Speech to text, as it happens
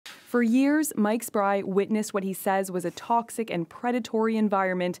For years, Mike Spry witnessed what he says was a toxic and predatory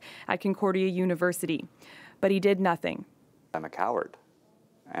environment at Concordia University. But he did nothing. I'm a coward,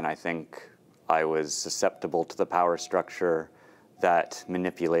 and I think I was susceptible to the power structure that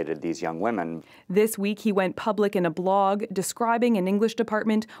manipulated these young women. This week, he went public in a blog describing an English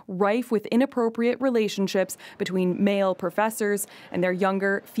department rife with inappropriate relationships between male professors and their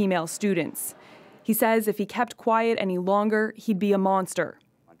younger female students. He says if he kept quiet any longer, he'd be a monster.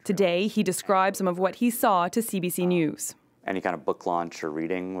 Today, he described some of what he saw to CBC News. Any kind of book launch or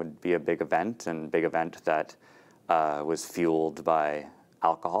reading would be a big event, and big event that was fueled by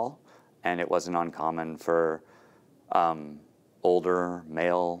alcohol. And it wasn't uncommon for older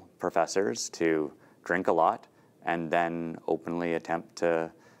male professors to drink a lot and then openly attempt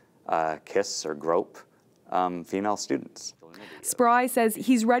to kiss or grope female students. Spry says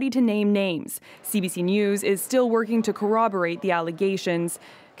he's ready to name names. CBC News is still working to corroborate the allegations.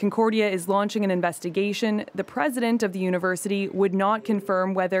 Concordia is launching an investigation. The president of the university would not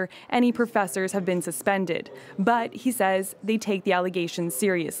confirm whether any professors have been suspended, but he says they take the allegations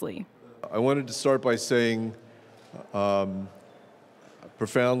seriously. I wanted to start by saying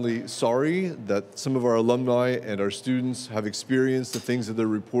profoundly sorry that some of our alumni and our students have experienced the things that they're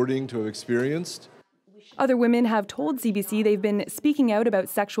reporting to have experienced. Other women have told CBC they've been speaking out about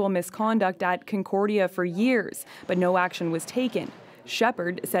sexual misconduct at Concordia for years, but no action was taken.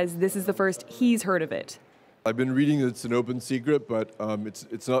 Shepard says this is the first he's heard of it. I've been reading that it's an open secret, but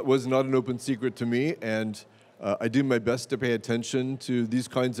was not an open secret to me, and I do my best to pay attention to these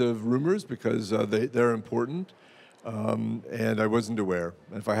kinds of rumors because they're important, and I wasn't aware.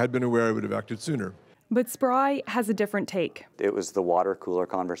 And if I had been aware, I would have acted sooner. But Spry has a different take. It was the water cooler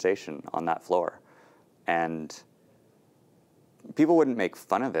conversation on that floor, and people wouldn't make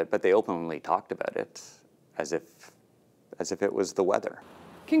fun of it, but they openly talked about it as if it was the weather.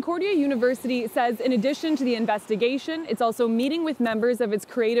 Concordia University says in addition to the investigation, it's also meeting with members of its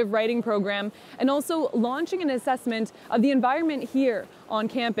creative writing program and also launching an assessment of the environment here on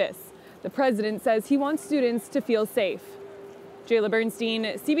campus. The president says he wants students to feel safe. Jayla Bernstein,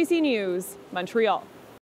 CBC News, Montreal.